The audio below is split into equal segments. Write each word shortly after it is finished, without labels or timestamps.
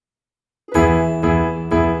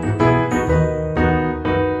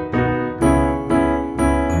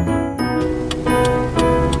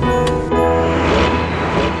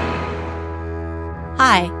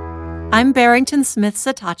I'm Barrington Smith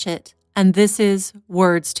Satachet, and this is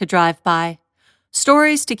Words to Drive By,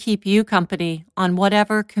 stories to keep you company on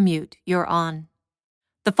whatever commute you're on.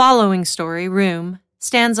 The following story, Room,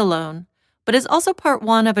 stands alone, but is also part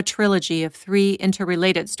one of a trilogy of 3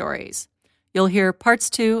 interrelated stories. You'll hear parts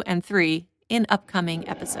 2 and 3 in upcoming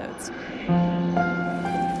episodes.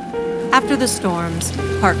 After the Storms,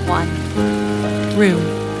 Part 1,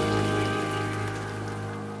 Room.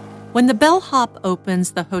 When the bellhop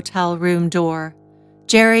opens the hotel room door,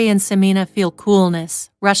 Jerry and Samina feel coolness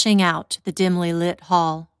rushing out to the dimly lit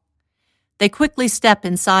hall. They quickly step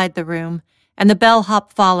inside the room, and the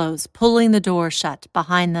bellhop follows, pulling the door shut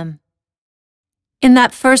behind them. In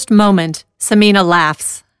that first moment, Samina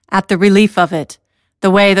laughs at the relief of it, the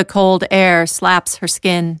way the cold air slaps her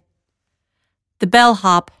skin. The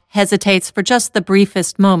bellhop hesitates for just the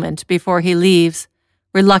briefest moment before he leaves,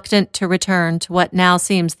 reluctant to return to what now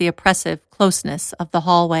seems the oppressive closeness of the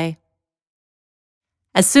hallway.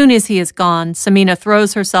 As soon as he is gone, Samina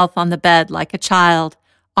throws herself on the bed like a child,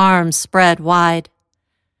 arms spread wide.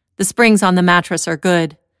 The springs on the mattress are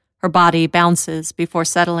good. Her body bounces before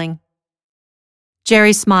settling.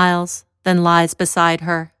 Jerry smiles, then lies beside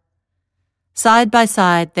her. Side by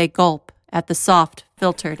side, they gulp at the soft,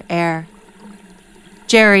 filtered air.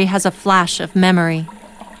 Jerry has a flash of memory,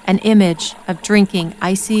 an image of drinking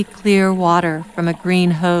icy clear water from a green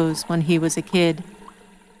hose when he was a kid.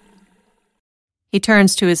 He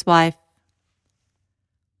turns to his wife.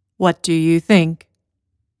 "What do you think?"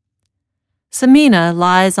 Samina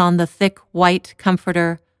lies on the thick white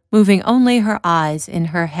comforter, moving only her eyes in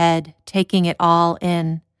her head, taking it all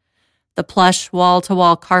in. The plush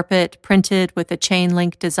wall-to-wall carpet printed with a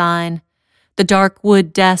chain-link design, the dark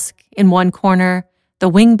wood desk in one corner, the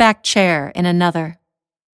wing-back chair in another.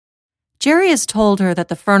 Jerry has told her that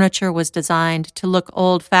the furniture was designed to look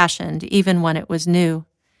old-fashioned even when it was new,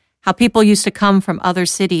 how people used to come from other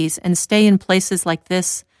cities and stay in places like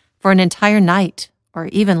this for an entire night or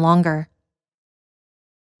even longer.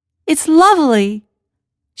 "It's lovely,"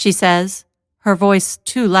 she says, her voice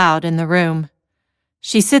too loud in the room.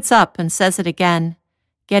 She sits up and says it again,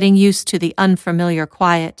 getting used to the unfamiliar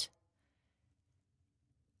quiet.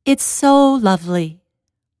 "It's so lovely."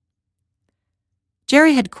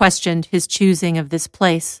 Jerry had questioned his choosing of this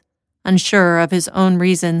place, unsure of his own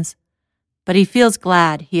reasons, but he feels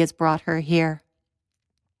glad he has brought her here.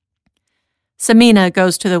 Samina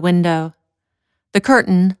goes to the window. The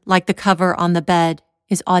curtain, like the cover on the bed,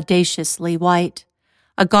 is audaciously white,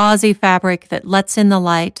 a gauzy fabric that lets in the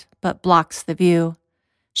light but blocks the view.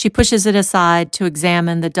 She pushes it aside to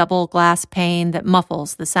examine the double glass pane that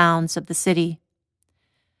muffles the sounds of the city.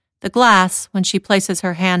 The glass, when she places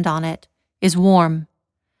her hand on it, is warm.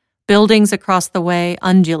 Buildings across the way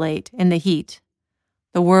undulate in the heat.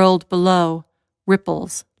 The world below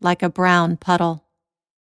ripples like a brown puddle.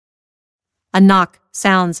 A knock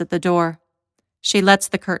sounds at the door. She lets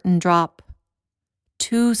the curtain drop.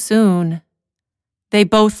 Too soon. They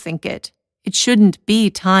both think it. It shouldn't be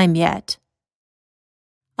time yet.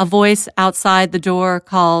 A voice outside the door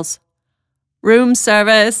calls, "Room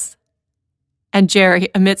service!" And Jerry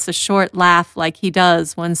emits a short laugh like he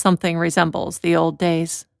does when something resembles the old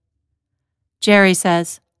days. Jerry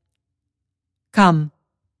says, "Come."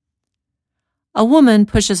 A woman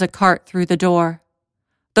pushes a cart through the door.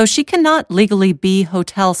 Though she cannot legally be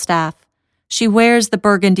hotel staff, she wears the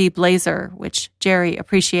burgundy blazer, which Jerry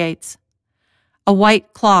appreciates. A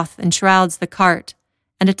white cloth enshrouds the cart,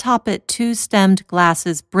 and atop it 2 stemmed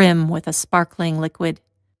glasses brim with a sparkling liquid.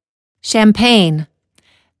 Champagne,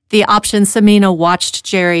 the option Samina watched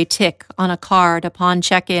Jerry tick on a card upon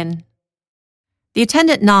check-in. The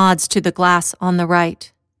attendant nods to the glass on the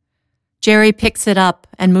right. Jerry picks it up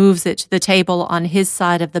and moves it to the table on his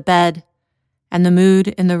side of the bed, and the mood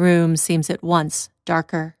in the room seems at once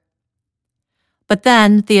darker. But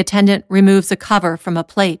then the attendant removes a cover from a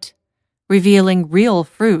plate, revealing real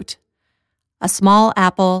fruit, a small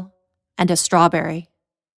apple and a strawberry.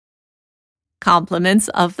 "Compliments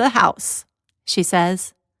of the house," she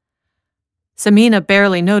says. Samina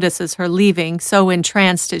barely notices her leaving, so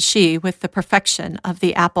entranced is she with the perfection of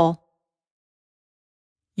the apple.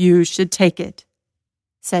 "You should take it,"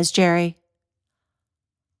 says Jerry.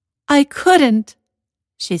 "I couldn't,"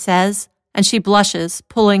 she says, and she blushes,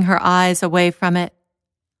 pulling her eyes away from it.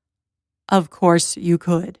 "Of course you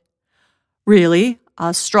could. Really,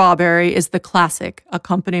 a strawberry is the classic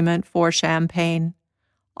accompaniment for champagne.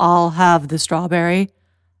 I'll have the strawberry,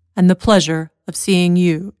 and the pleasure of seeing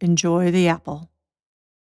you enjoy the apple.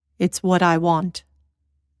 It's what I want."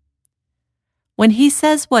 When he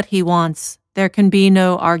says what he wants, there can be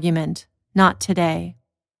no argument, not today.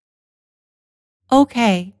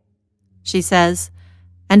 "Okay," she says,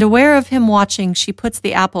 and aware of him watching, she puts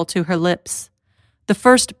the apple to her lips. The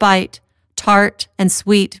first bite, tart and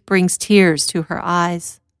sweet, brings tears to her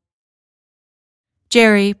eyes.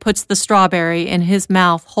 Jerry puts the strawberry in his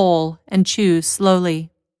mouth whole and chews slowly.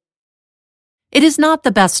 It is not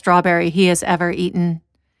the best strawberry he has ever eaten.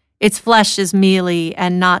 Its flesh is mealy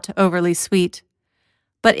and not overly sweet,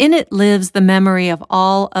 but in it lives the memory of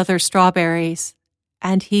all other strawberries,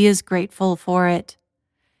 and he is grateful for it.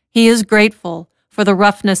 He is grateful for the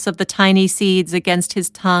roughness of the tiny seeds against his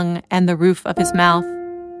tongue and the roof of his mouth.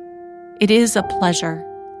 It is a pleasure.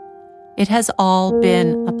 It has all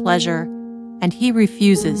been a pleasure, and he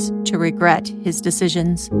refuses to regret his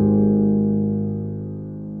decisions.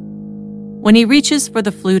 When he reaches for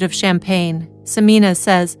the flute of champagne, Samina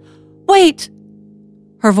says, "Wait!"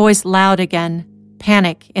 Her voice loud again,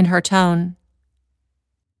 panic in her tone.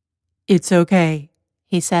 "It's okay,"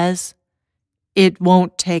 he says. "It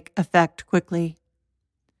won't take effect quickly."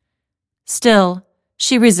 Still,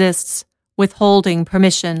 she resists, withholding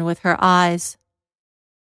permission with her eyes.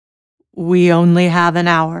 "We only have an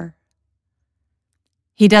hour."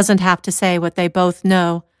 He doesn't have to say what they both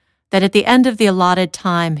know, that at the end of the allotted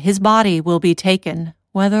time his body will be taken,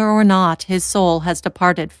 whether or not his soul has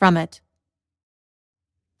departed from it.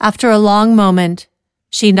 After a long moment,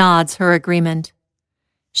 she nods her agreement.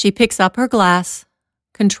 She picks up her glass,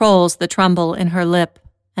 controls the tremble in her lip,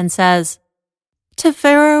 and says, "To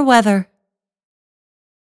fairer weather."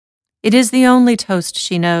 It is the only toast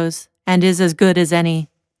she knows, and is as good as any.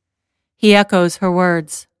 He echoes her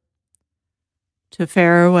words. "To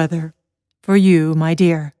fairer weather, for you, my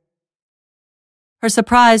dear." Her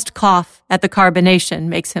surprised cough at the carbonation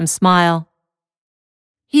makes him smile.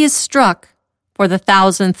 He is struck, for the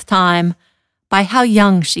 1,000th time, by how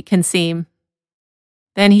young she can seem.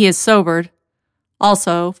 Then he is sobered,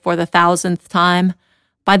 also for the 1,000th time,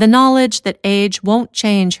 by the knowledge that age won't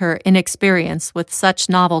change her inexperience with such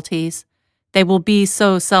novelties. They will be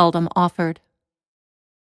so seldom offered.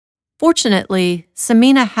 Fortunately,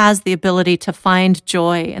 Samina has the ability to find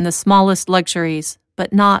joy in the smallest luxuries,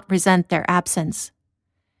 but not resent their absence.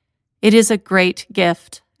 It is a great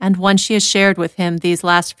gift, and one she has shared with him these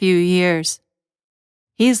last few years.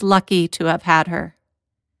 He's lucky to have had her.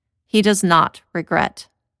 He does not regret.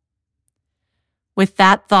 With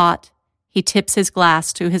that thought, he tips his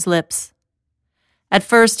glass to his lips. At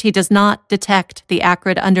first, he does not detect the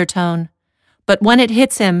acrid undertone, but when it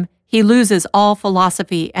hits him, he loses all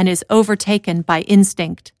philosophy and is overtaken by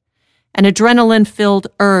instinct, an adrenaline-filled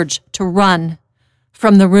urge to run,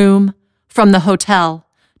 from the room, from the hotel,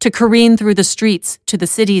 to careen through the streets to the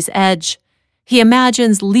city's edge. He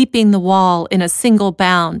imagines leaping the wall in a single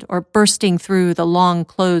bound or bursting through the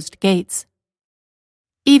long-closed gates.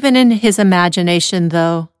 Even in his imagination,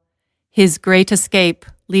 though, his great escape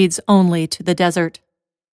leads only to the desert.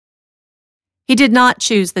 He did not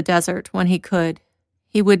choose the desert when he could.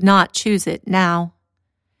 He would not choose it now.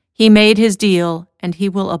 He made his deal, and he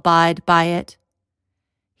will abide by it.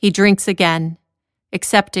 He drinks again,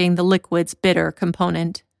 accepting the liquid's bitter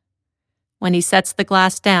component. When he sets the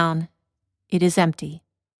glass down, it is empty.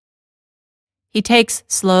 He takes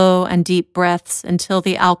slow and deep breaths until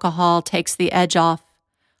the alcohol takes the edge off,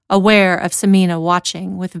 aware of Samina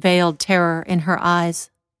watching with veiled terror in her eyes.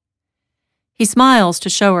 He smiles to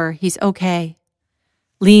show her he's okay,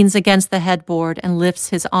 leans against the headboard and lifts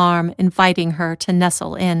his arm, inviting her to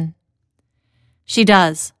nestle in. She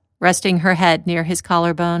does, resting her head near his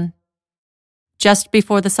collarbone. Just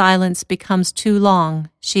before the silence becomes too long,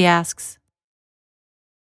 she asks,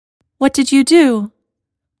 "What did you do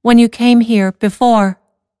when you came here before?"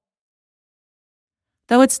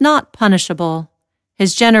 Though it's not punishable,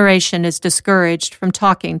 his generation is discouraged from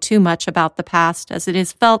talking too much about the past, as it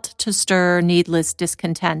is felt to stir needless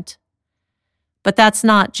discontent. But that's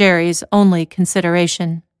not Jerry's only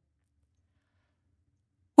consideration.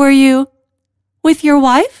 "Were you with your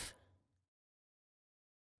wife?"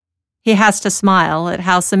 He has to smile at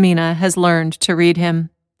how Samina has learned to read him.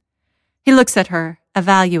 He looks at her,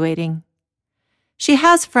 evaluating. She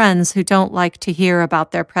has friends who don't like to hear about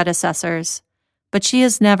their predecessors, but she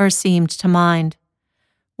has never seemed to mind.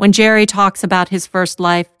 When Jerry talks about his first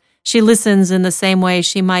life, she listens in the same way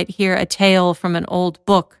she might hear a tale from an old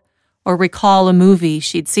book or recall a movie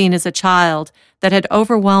she'd seen as a child that had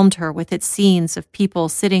overwhelmed her with its scenes of people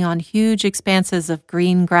sitting on huge expanses of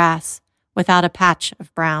green grass without a patch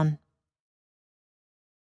of brown.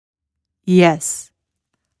 "Yes,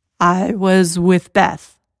 I was with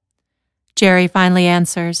Beth," Jerry finally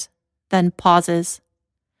answers, then pauses.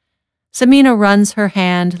 Samina runs her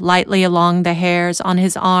hand lightly along the hairs on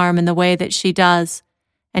his arm in the way that she does,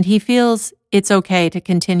 and he feels it's okay to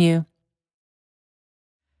continue.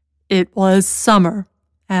 It was summer,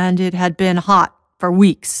 and it had been hot for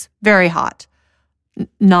weeks, very hot.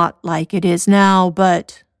 Not like it is now,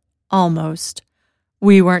 but almost.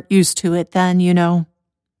 We weren't used to it then, you know.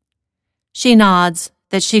 She nods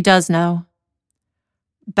that she does know.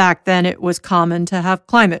 Back then it was common to have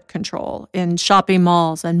climate control in shopping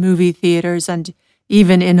malls and movie theaters and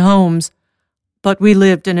even in homes, but we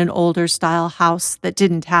lived in an older style house that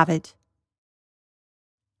didn't have it.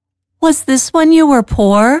 Was this when you were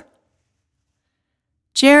poor?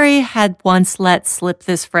 Jerry had once let slip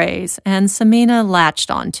this phrase, and Samina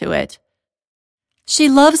latched onto it. She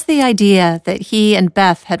loves the idea that he and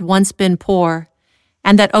Beth had once been poor,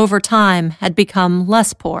 and that over time had become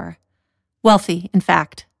less poor. Wealthy, in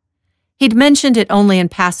fact. He'd mentioned it only in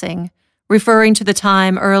passing, referring to the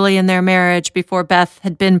time early in their marriage before Beth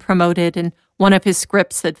had been promoted and one of his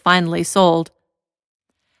scripts had finally sold.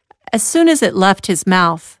 As soon as it left his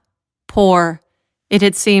mouth, poor, it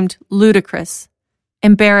had seemed ludicrous,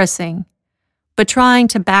 embarrassing, but trying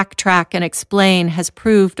to backtrack and explain has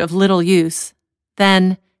proved of little use,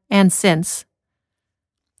 then and since.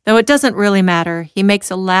 Though it doesn't really matter, he makes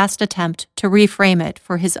a last attempt to reframe it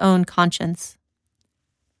for his own conscience.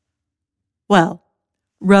 Well,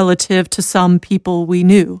 relative to some people we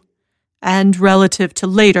knew, and relative to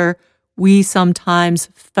later, we sometimes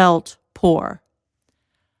felt poor.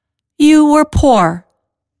 You were poor.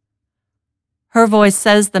 Her voice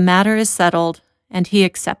says the matter is settled, and he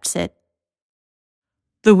accepts it.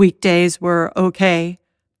 The weekdays were okay,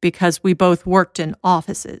 because we both worked in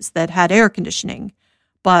offices that had air conditioning.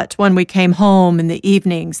 But when we came home in the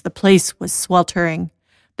evenings, the place was sweltering.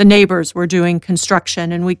 The neighbors were doing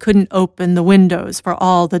construction, and we couldn't open the windows for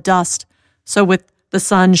all the dust. So with the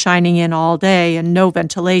sun shining in all day and no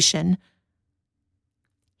ventilation.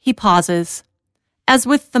 He pauses. As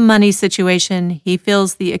with the money situation, he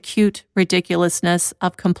feels the acute ridiculousness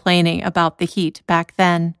of complaining about the heat back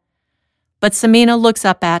then. But Samina looks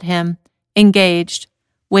up at him, engaged,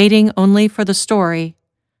 waiting only for the story,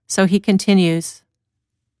 so he continues.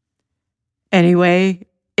 Anyway,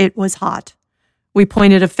 it was hot. We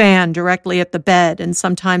pointed a fan directly at the bed, and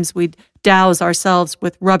sometimes we'd douse ourselves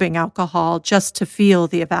with rubbing alcohol just to feel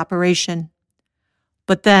the evaporation.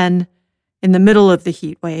 But then, in the middle of the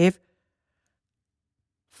heat wave,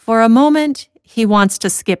 for a moment, he wants to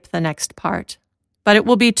skip the next part, but it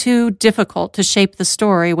will be too difficult to shape the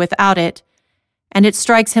story without it, and it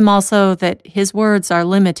strikes him also that his words are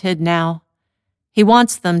limited now. He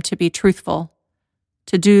wants them to be truthful,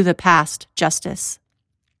 to do the past justice.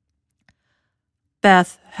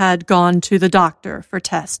 Beth had gone to the doctor for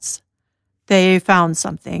tests. They found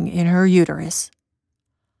something in her uterus.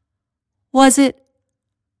 Was it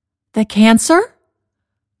the cancer?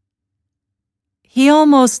 He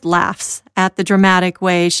almost laughs at the dramatic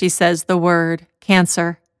way she says the word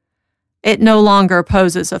cancer. It no longer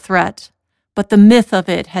poses a threat, but the myth of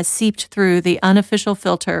it has seeped through the unofficial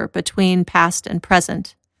filter between past and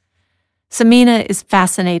present. Samina is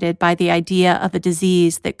fascinated by the idea of a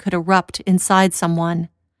disease that could erupt inside someone,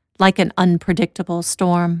 like an unpredictable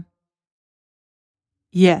storm.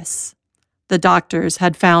 Yes, the doctors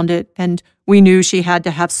had found it, and we knew she had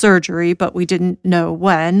to have surgery, but we didn't know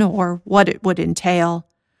when or what it would entail.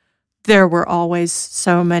 There were always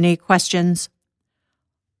so many questions.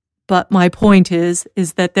 But my point is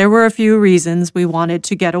that there were a few reasons we wanted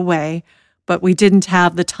to get away, but we didn't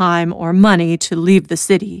have the time or money to leave the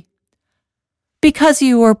city. Because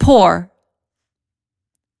you were poor.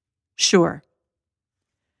 Sure.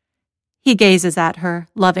 He gazes at her,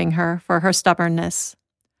 loving her for her stubbornness.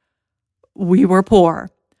 We were poor,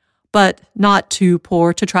 but not too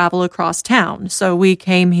poor to travel across town, so we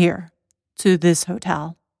came here, to this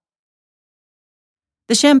hotel.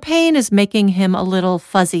 The champagne is making him a little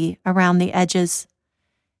fuzzy around the edges.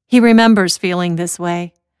 He remembers feeling this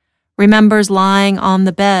way, remembers lying on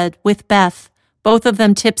the bed with Beth, both of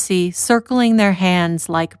them tipsy, circling their hands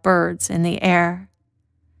like birds in the air.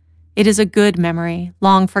 It is a good memory,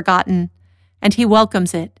 long forgotten, and he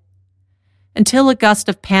welcomes it, until a gust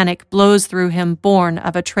of panic blows through him born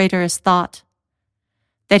of a traitorous thought.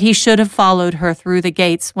 That he should have followed her through the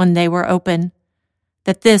gates when they were open,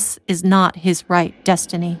 that this is not his right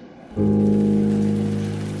destiny.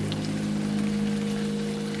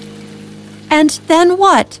 And then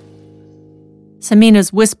what?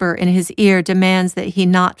 Samina's whisper in his ear demands that he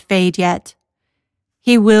not fade yet.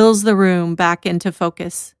 He wills the room back into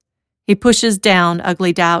focus. He pushes down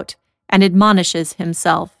ugly doubt and admonishes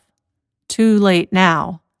himself. Too late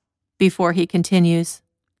now, before he continues.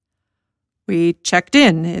 We checked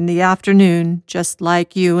in the afternoon, just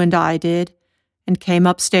like you and I did, and came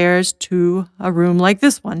upstairs to a room like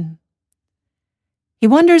this one. He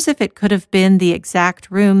wonders if it could have been the exact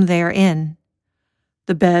room they're in.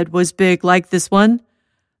 The bed was big like this one.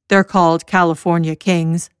 They're called California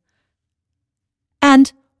Kings.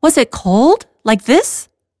 And was it cold, like this?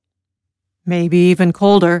 Maybe even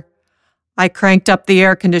colder. I cranked up the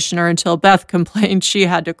air conditioner until Beth complained she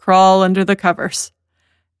had to crawl under the covers.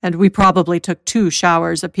 And we probably took 2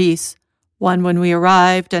 showers apiece, one when we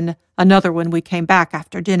arrived and another when we came back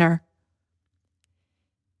after dinner.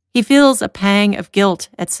 He feels a pang of guilt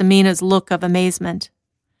at Samina's look of amazement.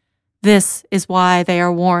 This is why they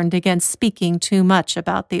are warned against speaking too much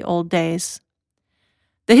about the old days.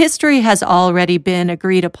 The history has already been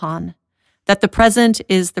agreed upon, that the present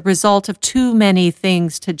is the result of too many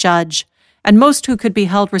things to judge, and most who could be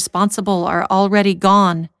held responsible are already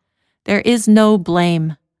gone. There is no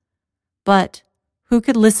blame. But who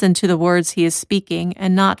could listen to the words he is speaking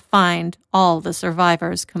and not find all the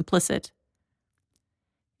survivors complicit?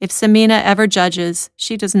 If Samina ever judges,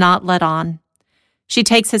 she does not let on. She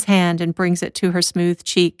takes his hand and brings it to her smooth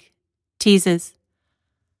cheek, teases.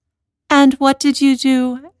 And what did you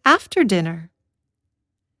do after dinner?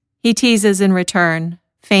 He teases in return,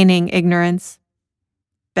 feigning ignorance.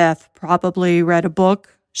 Beth probably read a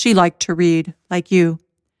book. She liked to read, like you.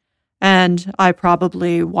 And I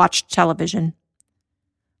probably watched television.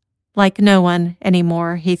 Like no one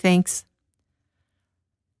anymore, he thinks.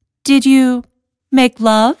 Did you make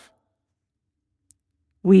love?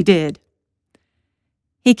 We did.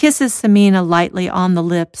 He kisses Samina lightly on the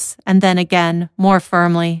lips, and then again, more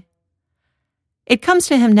firmly. It comes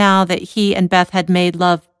to him now that he and Beth had made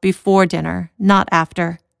love before dinner, not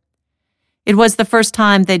after. It was the first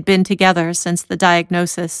time they'd been together since the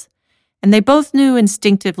diagnosis, and they both knew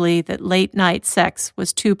instinctively that late-night sex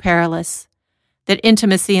was too perilous, that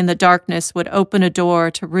intimacy in the darkness would open a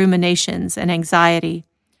door to ruminations and anxiety,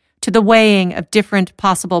 to the weighing of different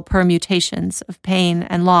possible permutations of pain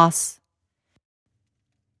and loss.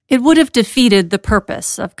 It would have defeated the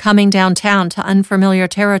purpose of coming downtown to unfamiliar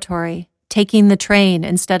territory, taking the train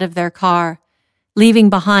instead of their car, leaving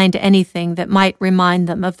behind anything that might remind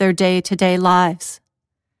them of their day-to-day lives.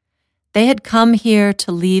 They had come here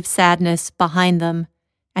to leave sadness behind them,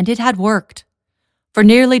 and it had worked. For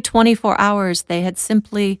nearly 24 hours, they had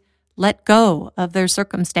simply let go of their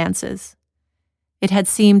circumstances. It had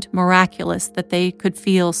seemed miraculous that they could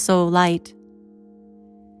feel so light.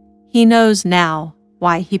 He knows now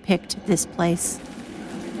why he picked this place.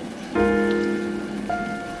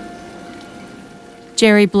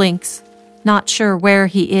 Jerry blinks, not sure where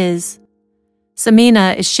he is.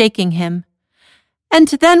 Samina is shaking him. And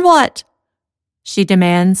then what? She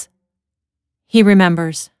demands. He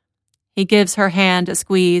remembers. He gives her hand a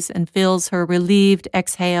squeeze and feels her relieved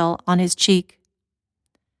exhale on his cheek.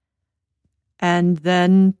 And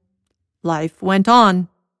then life went on.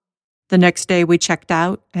 The next day we checked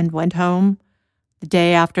out and went home. The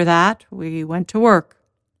day after that, we went to work.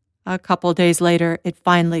 A couple days later, it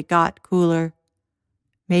finally got cooler.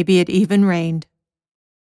 Maybe it even rained.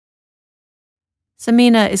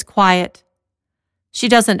 Samina is quiet. She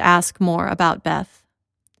doesn't ask more about Beth.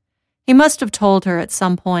 He must have told her at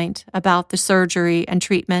some point about the surgery and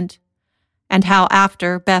treatment, and how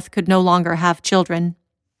after Beth could no longer have children.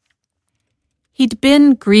 He'd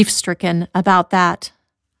been grief-stricken about that.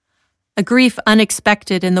 A grief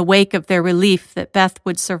unexpected in the wake of their relief that Beth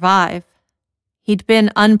would survive. He'd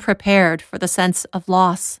been unprepared for the sense of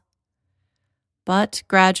loss. But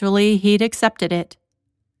gradually he'd accepted it.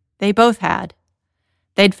 They both had.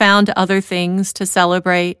 They'd found other things to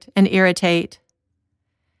celebrate and irritate.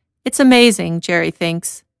 It's amazing, Jerry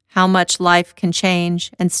thinks, how much life can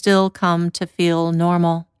change and still come to feel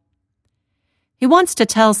normal. He wants to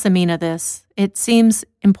tell Samina this. It seems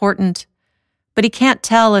important, but he can't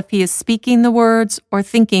tell if he is speaking the words or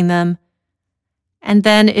thinking them. And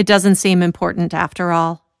then it doesn't seem important after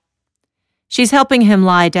all. She's helping him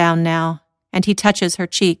lie down now, and he touches her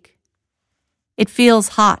cheek. It feels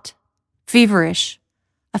hot, feverish,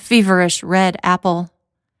 a feverish red apple.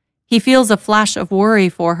 He feels a flash of worry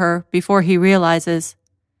for her before he realizes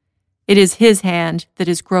it is his hand that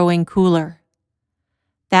is growing cooler.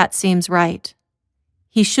 That seems right.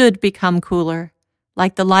 He should become cooler,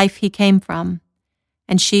 like the life he came from,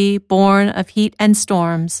 and she, born of heat and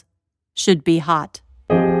storms, should be hot.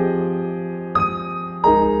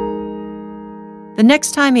 The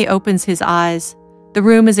next time he opens his eyes, the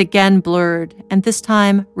room is again blurred and this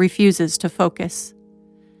time refuses to focus.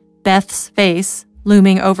 Beth's face,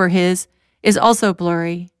 looming over his, is also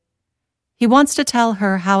blurry. He wants to tell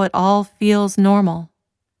her how it all feels normal.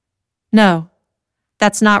 No,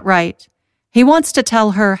 that's not right. He wants to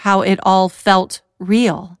tell her how it all felt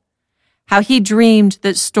real, how he dreamed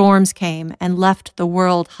that storms came and left the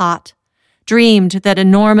world hot, dreamed that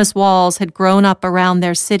enormous walls had grown up around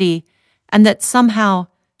their city, and that somehow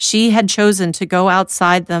she had chosen to go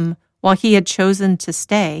outside them while he had chosen to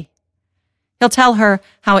stay. He'll tell her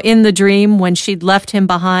how in the dream, when she'd left him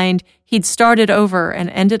behind, he'd started over and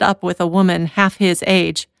ended up with a woman half his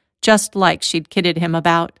age, just like she'd kidded him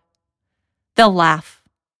about. They'll laugh.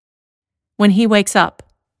 When he wakes up,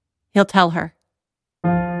 he'll tell her.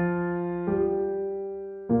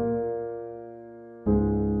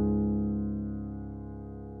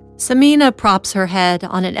 Samina props her head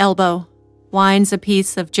on an elbow, winds a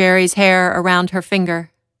piece of Jerry's hair around her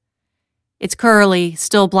finger. It's curly,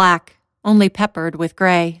 still black, only peppered with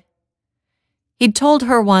gray. He'd told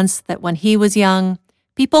her once that when he was young,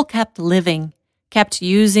 people kept living, kept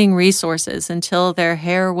using resources until their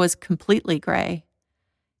hair was completely gray.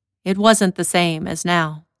 It wasn't the same as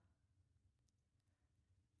now.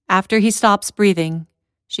 After he stops breathing,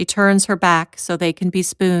 she turns her back so they can be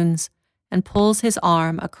spoons and pulls his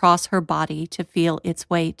arm across her body to feel its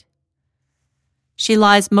weight. She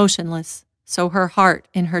lies motionless so her heart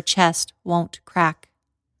in her chest won't crack.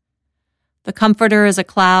 The comforter is a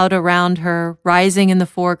cloud around her, rising in the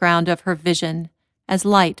foreground of her vision as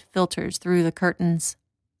light filters through the curtains.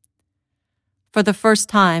 For the first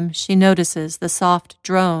time, she notices the soft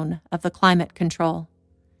drone of the climate control.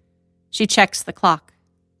 She checks the clock.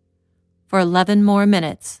 For 11 more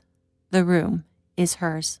minutes, the room is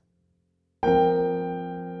hers.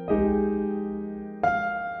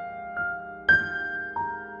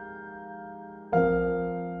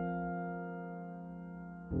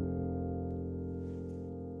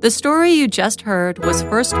 The story you just heard was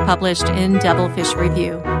first published in Devilfish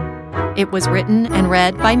Review. It was written and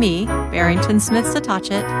read by me, Barrington Smith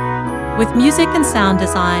Satachet, with music and sound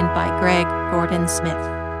design by Greg Gordon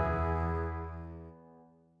Smith.